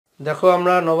দেখো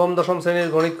আমরা নবম দশম শ্রেণীর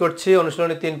গণিত করছি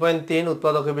অনুশীলনী 3.3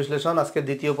 উৎপাদকের বিশ্লেষণ। আজকে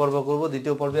দ্বিতীয় পর্ব করব।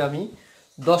 দ্বিতীয় পর্বে আমি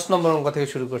 10 নম্বর অঙ্ক থেকে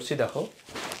শুরু করছি। দেখো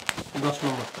 10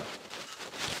 নম্বরটা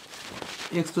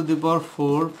x⁴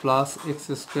 প্লাস x²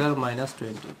 মাইনাস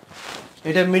 20,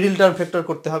 এটা মিডিল টার্ম ফ্যাক্টর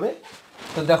করতে হবে।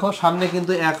 তো দেখো সামনে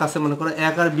কিন্তু 1 আছে, মনে করো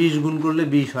 1 আর 20 গুণ করলে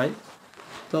 20 হয়।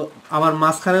 তো আবার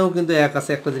মাঝখানেও কিন্তু 1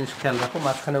 আছে, একটা জিনিস খেয়াল রাখো,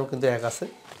 মাঝখানেও কিন্তু 1 আছে।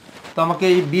 তো আমাকে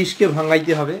এই 20কে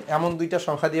ভাঙাইতে হবে, এমন দুইটা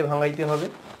সংখ্যা দিয়ে ভাঙাইতে হবে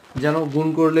যেন গুণ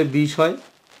করলে 20 হয়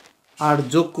আর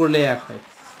যোগ করলে 1 হয়।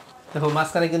 দেখো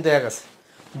মাঝখানে কিন্তু 1 আছে,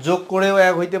 যোগ করেও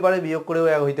 1 হইতে পারে, বিয়োগ করেও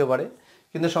 1 হইতে পারে,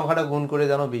 কিন্তু সংখ্যাটা গুণ করে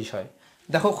যেন 20 হয়।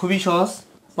 দেখো খুবই সহজ,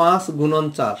 5 গুণন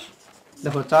 4।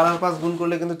 দেখো 4 আর 5 গুণ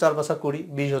করলে কিন্তু 4 5 20,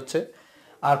 20 হচ্ছে।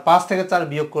 আর 5 থেকে 4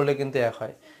 বিয়োগ করলে কিন্তু 1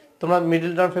 হয়। তোমরা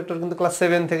মিডল টার্ম ফ্যাক্টর কিন্তু ক্লাস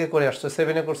 7 থেকে করে আসছো,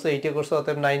 7-এ করছো, 8-এ করছো,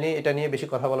 অতএব 9-এ এটা নিয়ে বেশি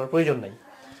কথা বলার প্রয়োজন নাই।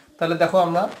 তাহলে দেখো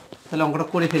আমরা তাহলে অঙ্কটা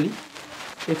করে ফেলি।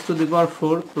 x⁴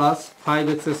 plus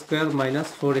 5x² minus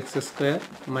 4x²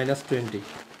 minus 20।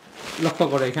 লক্ষ্য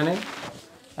করো এখানে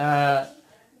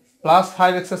প্লাস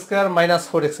 5x² মাইনাস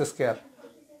 4x²,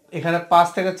 এখানে 5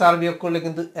 থেকে 4 বিয়োগ করলে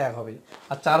কিন্তু 1 হবে,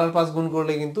 আর 4 আর 5 গুণ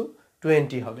করলে কিন্তু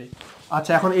 20 হবে।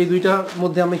 আচ্ছা, এখন এই দুইটার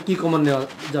মধ্যে আমি কি কমন নেওয়া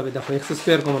যাবে? দেখো x²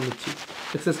 কমন নিচ্ছি।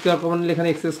 x² কমন নিলে এখানে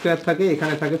x² থাকে,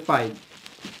 এখানে থাকে 5,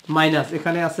 মাইনাস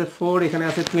এখানে আছে 4, এখানে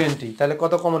আছে 20, তাহলে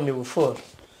কত কমন নিব?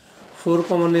 4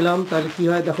 কমন নিলাম। তাহলে কি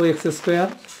হয় দেখো, x²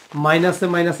 মাইনাসে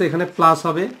মাইনাসে এখানে প্লাস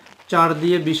হবে, 4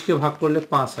 দিয়ে 20কে ভাগ করলে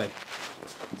 5 হয়।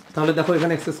 তাহলে দেখো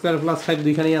এখানে x² প্লাস 5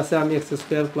 দুইখানেই আছে, আমি x²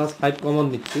 প্লাস 5 কমন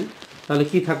নিচ্ছি। তাহলে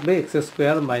কি থাকবে? x²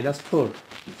 মাইনাস 4,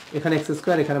 এখানে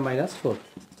x², এখানে মাইনাস 4।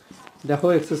 দেখো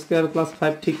x² প্লাস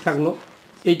 5 ঠিক থাকলো।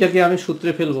 এইটাকে আমি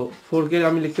সূত্রে ফেলবো, 4কে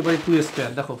আমি লিখতে পারি 2²।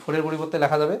 দেখো 4-এর পরিবর্তে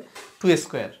লেখা যাবে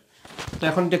 2²। তো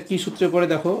এখন এটা কি সূত্রে পড়ে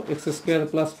দেখো, x²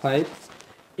 plus 5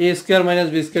 a² minus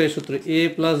b² এর সূত্র, a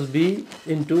plus B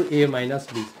into A minus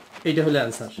B. এইটা হলো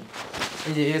অ্যান্সার।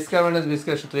 এই যে a² মাইনাস b²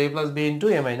 এর সূত্র, a plus B into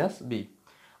A minus B.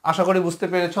 আশা করি বুঝতে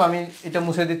পেরেছো। আমি এটা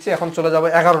মুছে দিচ্ছি। এখন চলে যাবো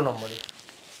 11 নম্বরে।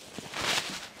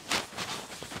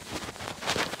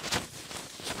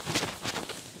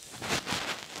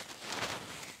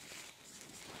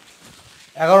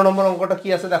 11 নম্বর অঙ্কটা কি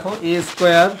আছে দেখো,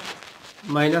 a²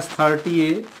 মাইনাস 30a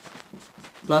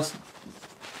প্লাস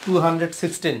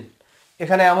 216।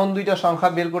 এখানে এমন দুইটা সংখ্যা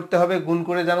বের করতে হবে, গুণ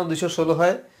করে যেন 216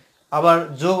 হয়, আবার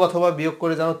যোগ অথবা বিয়োগ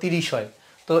করে যেন 30 হয়।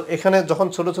 তো এখানে যখন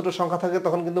ছোট ছোট সংখ্যা থাকে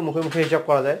তখন কিন্তু মুখে মুখে হিসাব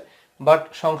করা যায়, বাট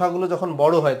সংখ্যাগুলো যখন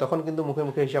বড় হয় তখন কিন্তু মুখে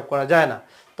মুখে হিসাব করা যায় না।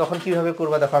 তখন কিভাবে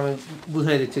করবা দেখো, আমি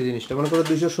বুঝাই দিচ্ছি জিনিসটা। মনে করো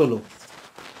 216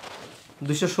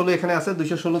 এখানে আছে,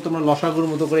 216 তোমরা লসাগুর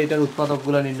মতো করে এটার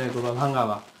উৎপাদকগুলো নির্ণয় করবা,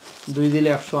 ভাঙাবা। 2 দিলে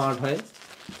 108 হয়,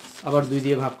 আবার 2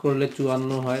 দিয়ে ভাগ করলে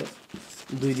 54 হয়,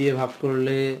 2 দিয়ে ভাগ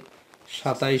করলে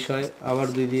 27 হয়, আবার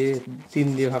 3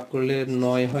 দিয়ে ভাগ করলে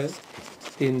 9 হয়,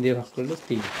 3 দিয়ে ভাগ করলে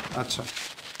 3। আচ্ছা,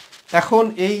 এখন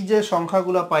এই যে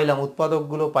সংখ্যাগুলো পাইলাম,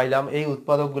 উৎপাদকগুলো পাইলাম, এই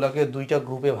উৎপাদকগুলোকে দুইটা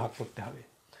গ্রুপে ভাগ করতে হবে।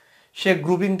 সে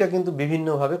গ্রুপিংটা কিন্তু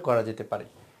বিভিন্নভাবে করা যেতে পারে।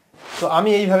 তো আমি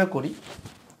এইভাবে করি,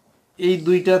 এই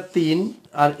দুইটা 3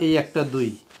 আর এই একটা 2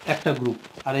 একটা গ্রুপ,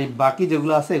 আর এই বাকি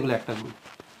যেগুলো আছে এগুলো একটা গ্রুপ।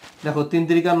 দেখো 3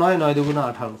 3 9, 9 2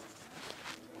 18,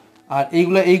 আর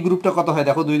এইগুলো এই গ্রুপটা কত হয়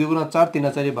দেখো, 2 2 4, 3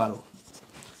 4 12,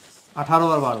 18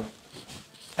 আর 12।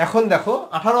 এখন দেখো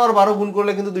 18 আর 12 গুণ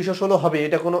করলে কিন্তু 216 হবে।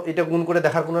 এটা গুণ করে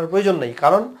দেখার কোনো প্রয়োজন নেই,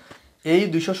 কারণ এই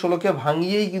 216কে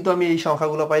ভাঙিয়েই কিন্তু আমি এই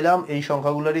সংখ্যাগুলো পাইলাম। এই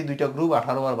সংখ্যাগুলোরই দুইটা গ্রুপ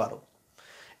 18 আর 12।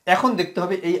 এখন দেখতে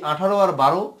হবে এই 18 আর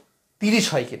 12 30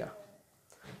 হয় কিনা।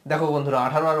 দেখো বন্ধুরা,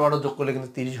 18 আর 12 যোগ করলে কিন্তু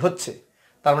 30 হচ্ছে।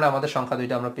 তার মানে আমাদের সংখ্যা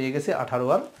দুইটা আমরা পেয়ে গেছি, 18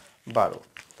 আর 12।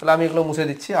 তাহলে আমি এগুলো মুছে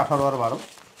দিচ্ছি, 18 আর 12।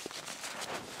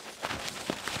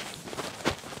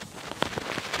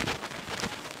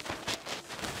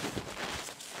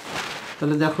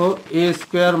 তাহলে দেখো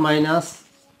a² minus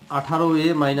 18a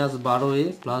minus 12a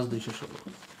plus 216।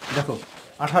 দেখো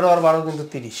 18 আর 12 কিন্তু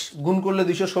 30, গুণ করলে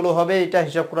 216 হবে। এটা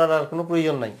হিসাব করার আর কোনো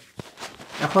প্রয়োজন নাই।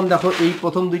 এখন দেখো এই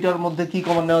প্রথম দুইটার মধ্যে কি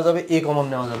কমন নেওয়া যাবে? এ কমন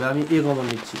নেওয়া যাবে। আমি এ কমন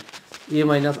নিচ্ছি, এ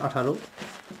মাইনাস 18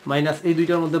 মাইনাস এই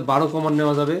দুইটার মধ্যে 12 কমন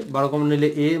নেওয়া যাবে। 12 কমন নিলে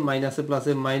এ, মাইনাসে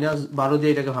প্লাসে মাইনাস 12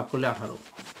 দিয়ে এটাকে ভাগ করলে 18।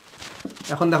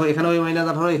 এখন দেখো এখানেও এ মাইনাস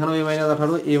 18, এখানেও এ মাইনাস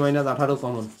 18, এ মাইনাস 18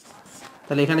 কমন।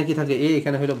 তাহলে এখানে কি থাকে? এ,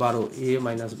 এখানে হলো 12, এ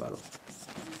মাইনাস 12।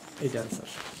 এইটা আনসার।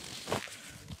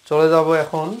 চলে যাব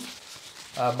এখন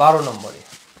 12 নম্বরে।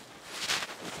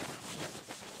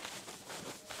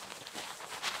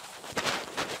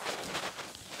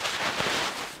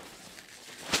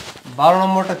 12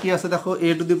 নম্বরটা কি আছে দেখো,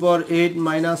 a⁸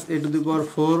 মাইনাস a⁴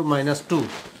 মাইনাস 2।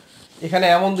 এখানে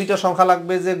এমন দুইটা সংখ্যা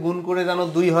লাগবে যে গুণ করে যেন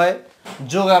 2 হয়,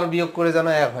 যোগ আর বিয়োগ করে যেন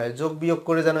 1 হয়, যোগ বিয়োগ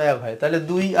করে যেন 1 হয়। তাহলে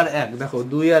 2 আর 1, দেখো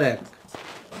 2 আর 1,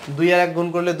 2 আর 1 গুণ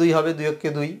করলে 2 হবে, 2 কে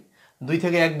 2, 2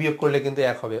 থেকে 1 বিয়োগ করলে কিন্তু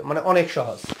 1 হবে। মানে অনেক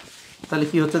সহজ। তাহলে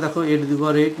কি হচ্ছে দেখো a to the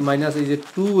power 8 minus এই যে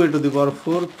 2a to the power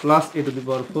 4 plus a to the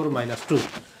power 4 minus 2।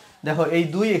 দেখো এই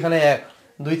 2 এখানে 1,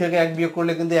 2 থেকে 1 বিয়োগ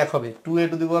করলে কিন্তু 1 হবে, 2a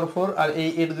টু দি পাওয়ার 4 আর এই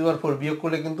a টু দি পাওয়ার 4 বিয়োগ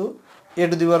করলে কিন্তু a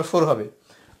টু দি পাওয়ার 4 হবে।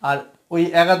 আর ওই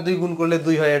 1 আর 2 গুণ করলে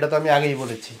 2 হয়, এটা তো আমি আগেই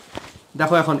বলেছি।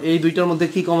 দেখো এখন এই দুইটার মধ্যে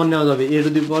কি কমন নেওয়া যাবে, a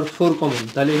to the power 4 common,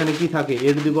 তাহলে এখানে কি থাকে a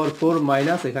to the power 4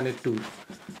 minus এখানে 2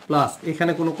 প্লাস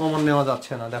এখানে কোনো কমন নেওয়া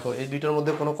যাচ্ছে না। দেখো এই দুইটার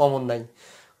মধ্যে কোনো কমন নাই,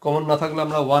 কমন না থাকলে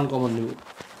আমরা 1 কমন নিব,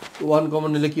 1 কমন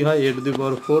নিলে কি হয় a to the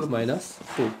power 4 minus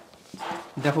 2।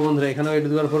 দেখো বন্ধুরা এখানেও a to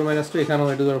the power 4 minus 2, এখানেও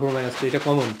a to the power 4 minus 2, এটা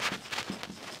common,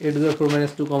 a to the power 4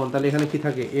 minus 2 common, তাহলে এখানে কি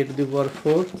থাকে a to the power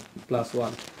 4 plus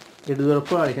 1, a to the পাওয়ার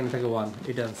 4 আর এখানে থাকে 1,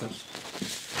 এটা आंसर।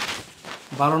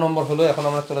 12 নম্বর হলো। এখন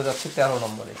আমরা চলে যাচ্ছি 13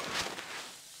 নম্বরে।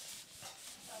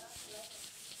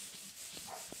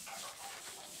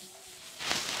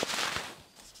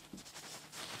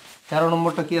 13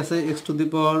 নম্বরটা কি আছে, x to the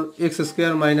power x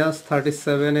square minus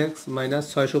 37x minus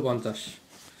 650।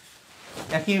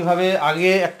 একইভাবে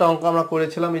আগে একটা অঙ্ক আমরা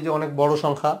করেছিলাম, এই যে অনেক বড়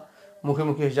সংখ্যা, মুখে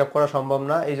মুখে হিসাব করা সম্ভব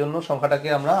না, এই জন্য সংখ্যাটাকে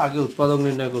আমরা আগে উৎপাদক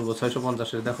নির্ণয় করব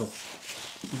 650-এর। দেখো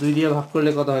 2 দিয়ে ভাগ করলে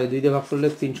কত হয়, 2 দিয়ে ভাগ করলে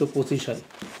 325 হয়,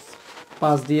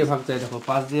 5 দিয়ে ভাগ যায়, দেখো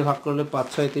 5 দিয়ে ভাগ করলে 5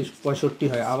 6 65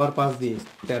 হয়, আবার 5 দিয়ে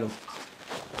 13।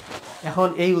 এখন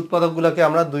এই উৎপাদকগুলোকে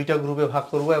আমরা দুইটা গ্রুপে ভাগ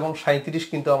করব এবং 37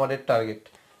 কিন্তু আমাদের টার্গেট,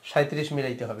 37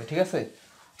 মিলাইতে হবে, ঠিক আছে।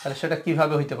 তাহলে সেটা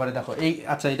কিভাবে হইতে পারে দেখো, এই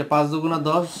আচ্ছা এটা 5 দুগুণা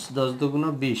 10, 10 দুগুণা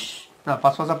 20, না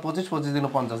 5 5 25, 25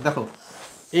 দুগুণা 50। দেখো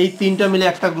এই তিনটা মিলে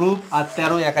একটা গ্রুপ আর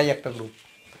 13 একাই একটা গ্রুপ।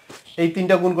 এই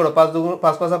তিনটা গুণ করো, 5 দুগুণ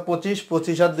 5 5 25,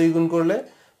 25 আর 2 গুণ করলে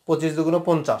 25 দুগুণা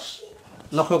 50,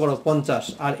 লক্ষ্য করো 50,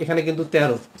 আর এখানে কিন্তু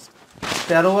 13,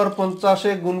 13 আর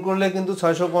 50-এ গুণ করলে কিন্তু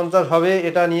 650 হবে,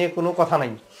 এটা নিয়ে কোনো কথা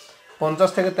নাই। 50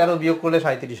 থেকে 13 বিয়োগ করলে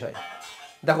 37 হয়।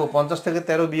 দেখো 50 থেকে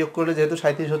 13 বিয়োগ করলে যেহেতু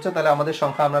 37 হচ্ছে, তাহলে আমাদের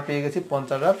সংখ্যা আমরা পেয়ে গেছি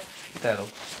 50 আর 13।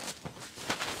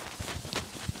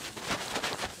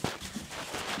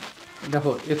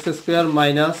 দেখো x square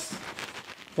minus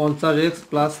 50x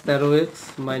plus 13x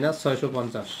minus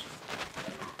 650।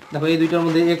 দেখো এই দুইটার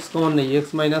মধ্যে x কমন নেই, x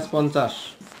মাইনাস 50,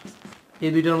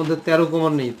 এই দুইটার মধ্যে 13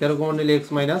 কমন নেই, 13 কমন নিলে x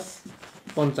মাইনাস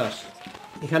 50,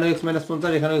 এখানেও x মাইনাস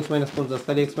 50, এখানেও x মাইনাস 50,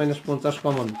 তাহলে x মাইনাস 50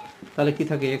 কমন, তাহলে কি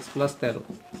থাকে x প্লাস 13,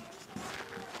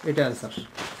 এটা आंसर।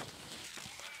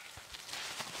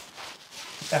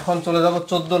 এখন চলে যাব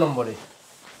 14 নম্বরে।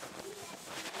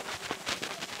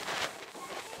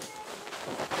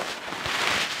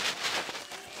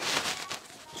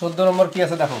 14 নম্বর কি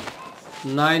আছে দেখো,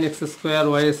 9x square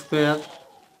y square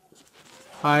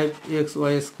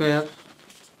 5xy square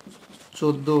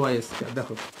 14y square.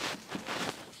 দেখো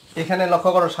এখানে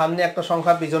লক্ষ্য করো সামনে একটা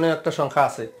সংখ্যা পিছনে একটা সংখ্যা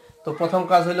আছে, তো প্রথম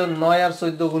কাজ হলো 9 আর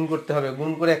 14 গুণ করতে হবে,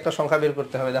 গুণ করে একটা সংখ্যা বের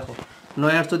করতে হবে। দেখো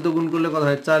 9 আর 14 গুণ করলে কত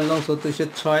হয়, 4 9 36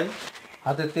 6,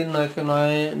 হাতে 3, 9 কে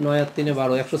 9, 9 আর 3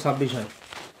 12, 126 হয়।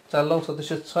 4 9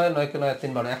 36 6, 9 কে 9 আর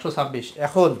 3 12, 126।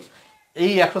 এখন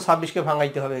এই 126কে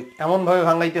ভাঙাইতে হবে, এমনভাবে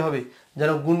ভাঙাইতে হবে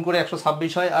যেন গুণ করে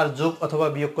 126 হয় আর যোগ অথবা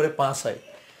বিয়োগ করে 5 হয়।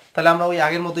 তাহলে আমরা ওই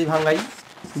আগের মতোই ভাঙাই,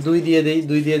 2 দিয়ে দেই,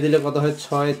 2 দিয়ে দিলে কত হয়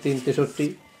 6 3 63,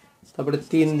 তারপরে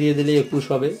 3 দিয়ে দিলে 21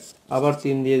 হবে, আবার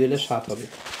 3 দিয়ে দিলে 7 হবে।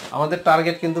 আমাদের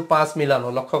টার্গেট কিন্তু 5 মিলানো,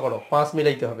 লক্ষ্য করো 5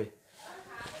 মিলাইতে হবে।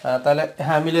 তাহলে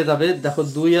হ্যাঁ মিলে যাবে। দেখো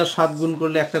 2 আর 7 গুণ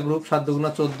করলে একটা গ্রুপ, 7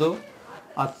 দুগুণা 14,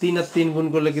 আর 3 আর 3 গুণ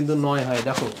করলে কিন্তু 9 হয়।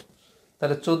 দেখো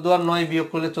তাহলে 14 আর 9 বিয়োগ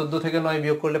করলে, 14 থেকে 9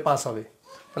 বিয়োগ করলে 5 হবে।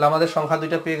 তাহলে আমাদের সংখ্যা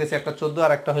দুইটা পেয়ে গেছে, একটা 14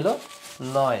 আর একটা হলো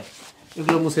 9।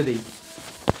 এগুলো মুছে দিই,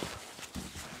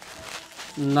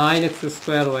 9x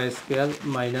square y square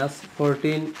minus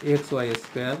 14xy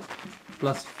square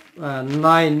plus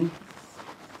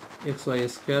 9xy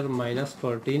square minus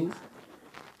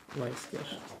 14y square.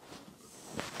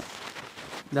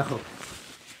 দেখো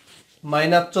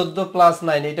মাইনাস 14 প্লাস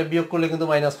 9, এটা বিয়োগ করলে কিন্তু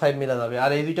 -5 মিলা যাবে,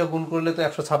 আর এই দুইটা গুণ করলে তো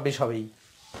 126 হবেই।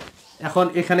 এখন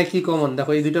এখানে কি কমন,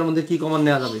 দেখো এই দুইটার মধ্যে কি কমন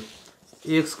নেওয়া যাবে,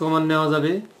 x কমন নেওয়া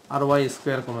যাবে আর y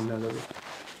স্কোয়ার কমন নেওয়া যাবে।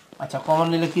 আচ্ছা কমন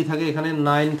নিলে কি থাকে, এখানে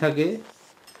 9 থাকে,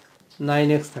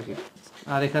 9x থাকে,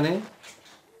 আর এখানে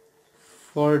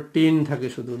 14 থাকে,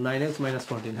 শুধু 9x মাইনাস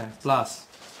 14, হ্যাঁ প্লাস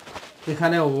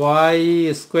এখানে y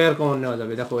স্কোয়ার কমন নেওয়া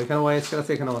যাবে। দেখো এখানে y স্কোয়ার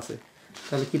আছে, এখানেও আছে,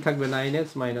 তাহলে কি থাকবে 9x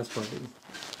মাইনাস 14।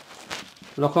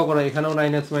 লক্ষ্য করো এখানেও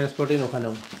 9x মাইনাস 14,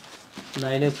 ওখানেও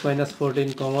 9x মাইনাস 14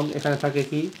 কমন, এখানে থাকে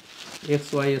কি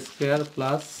xy square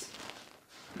plus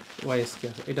y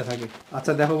square, এটা থাকে।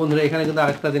 আচ্ছা দেখো বন্ধুরা এখানে কিন্তু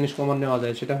আরেকটা জিনিস কমন নেওয়া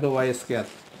যায়, সেটা হলো y স্কোয়ার।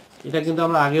 এটা কিন্তু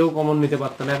আমরা আগেও কমন নিতে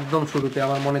পারতাম, একদম শুরুতে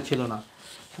আমার মনে ছিল না।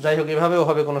 যাই হোক এভাবেও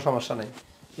হবে, কোনো সমস্যা নেই।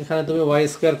 এখানে তুমি y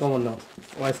স্কোয়ার কমন নাও,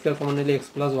 y স্কোয়ার কমন নিলে x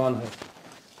প্লাস 1 হয়।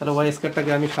 তাহলে y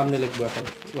স্কোয়ারটাকে আমি সামনে লিখবো, এখন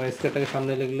y স্কোয়ারটাকে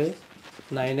সামনে লিখলে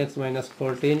 9x মাইনাস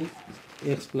 14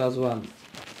 x প্লাস 1,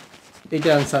 এইটা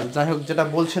आंसर। যাই হোক যেটা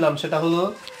বলছিলাম সেটা হলো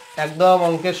একদম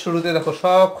অঙ্কের শুরুতে দেখো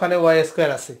সবখানে ওয়াই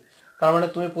স্কোয়ার আছে, তার মানে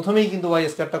তুমি প্রথমেই কিন্তু ওয়াই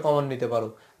স্কোয়ারটা কমন নিতে পারো,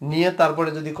 নিয়ে তারপরে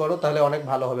যদি করো তাহলে অনেক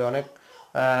ভালো হবে, অনেক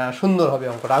সুন্দর হবে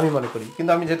অঙ্কটা আমি মনে করি।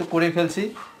 কিন্তু আমি যেহেতু করে ফেলছি,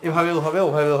 এভাবেও হবে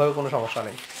ওভাবেও হবে, কোনো সমস্যা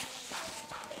নেই।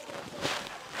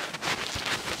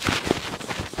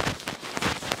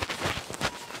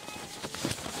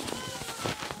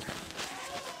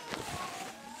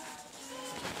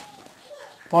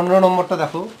 পনেরো নম্বরটা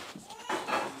দেখো,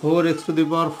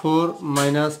 4x⁴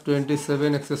 মাইনাস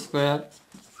 27x²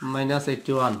 মাইনাস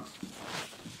 81।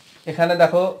 এখানে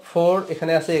দেখো 4,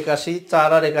 এখানে আছে 81, 4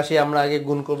 আর 81 আমরা আগে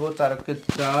গুণ করবো, 4কে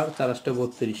 4, 4 8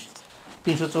 32,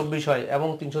 324 হয়, এবং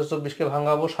 324কে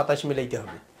ভাঙাবো, 27 মিলাইতে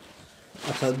হবে।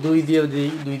 আচ্ছা 2 দিয়ে দিই,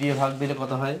 2 দিয়ে ভাগ দিলে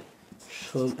কত হয়?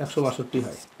 162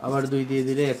 হয়। আবার 2 দিয়ে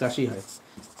দিলে 81 হয়,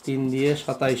 3 দিয়ে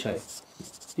 27 হয়,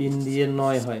 3 দিয়ে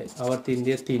 9 হয়, আবার 3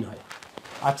 দিয়ে 3 হয়।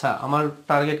 আচ্ছা আমার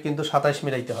টার্গেট কিন্তু 27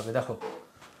 মিলাইতে হবে। দেখো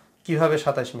কিভাবে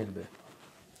 27 মিলবে,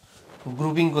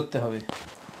 গ্রুপিং করতে হবে।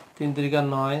 3 3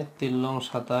 9, 3 লং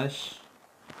 27,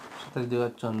 27 দিয়ে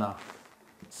হচ্ছে না,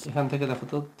 এখান থেকে দেখো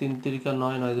তো 3 3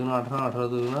 9, 9 2 18, 18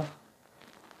 2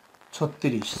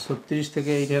 36, 36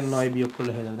 থেকে এইটা 9 বিয়োগ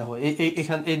করলে হয়ে যাবে। দেখো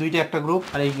এখানে এই দুইটা একটা গ্রুপ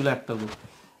আর এইগুলো একটা গ্রুপ।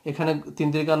 এখানে 3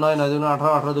 3 9, 9 2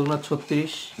 18, 18 2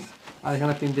 36, আর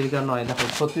এখানে 3 3 9। দেখো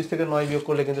 36 থেকে 9 বিয়োগ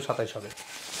করলে কিন্তু 27 হবে।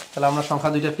 তাহলে আমরা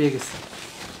সংখ্যা দুইটা পেয়ে গেছি।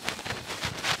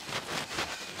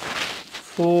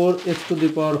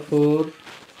 4x⁴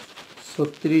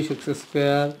 36x²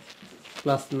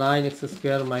 plus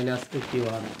 9x² minus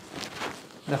 81।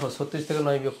 দেখো 36 থেকে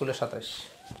 9 বিয়োগ করলে 27।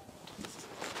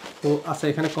 তো আচ্ছা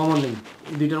এখানে কমন নেই,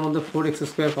 এই দুইটার মধ্যে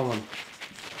 4x² কমন,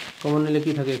 কমন নিলে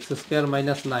কি থাকে? x²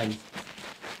 মাইনাস 9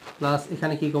 প্লাস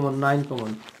এখানে কি কমন? 9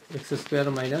 common, x²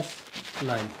 minus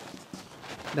 9।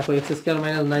 দেখো x²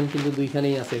 মাইনাস 9 কিন্তু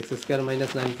দুইখানেই আছে, x²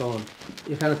 মাইনাস 9 কমন,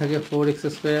 এখানে থাকে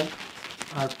 4x²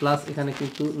 আর প্লাস এখানে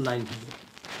কিন্তু 9 থাকে।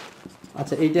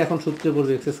 আচ্ছা এইটা এখন সূত্রে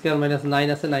পড়বে, x² মাইনাস 9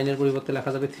 আছে, 9 এর পরিবর্তে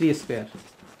লেখা যাবে 3²,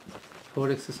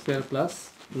 4x² প্লাস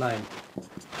 9।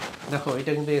 দেখো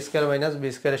এটা কিন্তু a² মাইনাস b²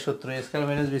 এর সূত্র। a²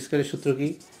 মাইনাস b² এর সূত্র কি?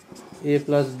 a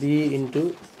plus B into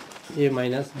a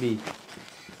minus B,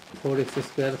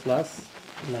 4x² plus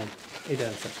 9, এটা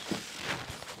অ্যান্সার।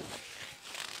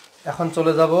 এখন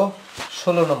চলে যাব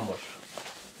 16 নম্বর।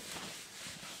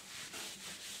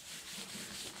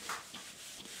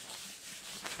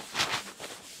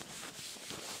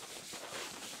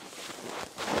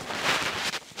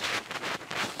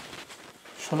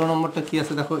 ষোলো নম্বরটা কি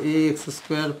আছে দেখো,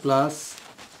 ax² plus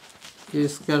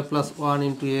a² plus 1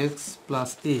 into x plus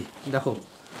এ। দেখো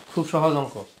খুব সহজ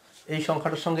অঙ্ক, এই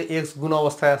সংখ্যাটার সঙ্গে এক্স গুণ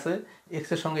অবস্থায় আছে,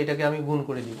 এক্সের সঙ্গে এটাকে আমি গুণ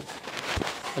করে দিব।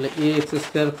 তাহলে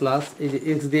ax² প্লাস এই যে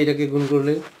এক্স দিয়ে এটাকে গুণ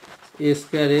করলে a²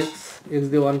 x, এক্স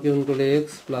দিয়ে 1কে গুণ করলে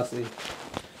এক্স প্লাস এ,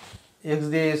 এক্স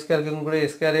দিয়ে a² গুণ করে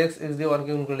a² x, এক্স দিয়ে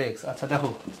 1কে গুণ করলে এক্স। আচ্ছা দেখো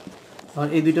আর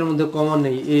এই দুইটার মধ্যে কমন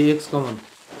নেই, ax কমন,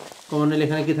 কমন নিলে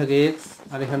এখানে কি থাকে? এক্স,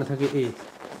 আর এখানে থাকে এ।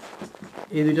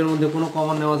 এই দুইটার মধ্যে কোনো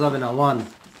কমন নেওয়া যাবে না, 1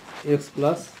 এক্স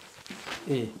প্লাস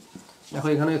এ। দেখো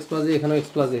এখানেও এক্স প্লাস এ, এখানেও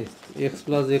x plus A, x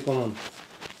plus a common,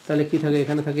 তাহলে কি থাকে?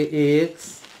 এখানে থাকে এ এক্স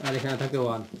আর এখানে থাকে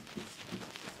 1,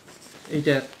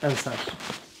 এইটা অ্যান্সার।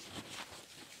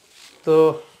 তো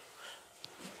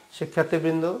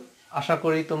শিক্ষার্থীবৃন্দ আশা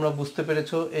করি তোমরা বুঝতে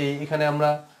পেরেছো। এখানে আমরা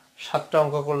 7টা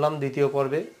অঙ্ক করলাম দ্বিতীয়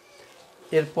পর্বে।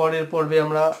 এর পরের পর্বে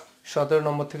আমরা 17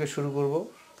 নম্বর থেকে শুরু করব।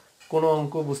 কোনো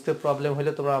অঙ্ক বুঝতে প্রবলেম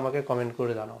হলে তোমরা আমাকে কমেন্ট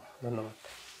করে জানাও। ধন্যবাদ।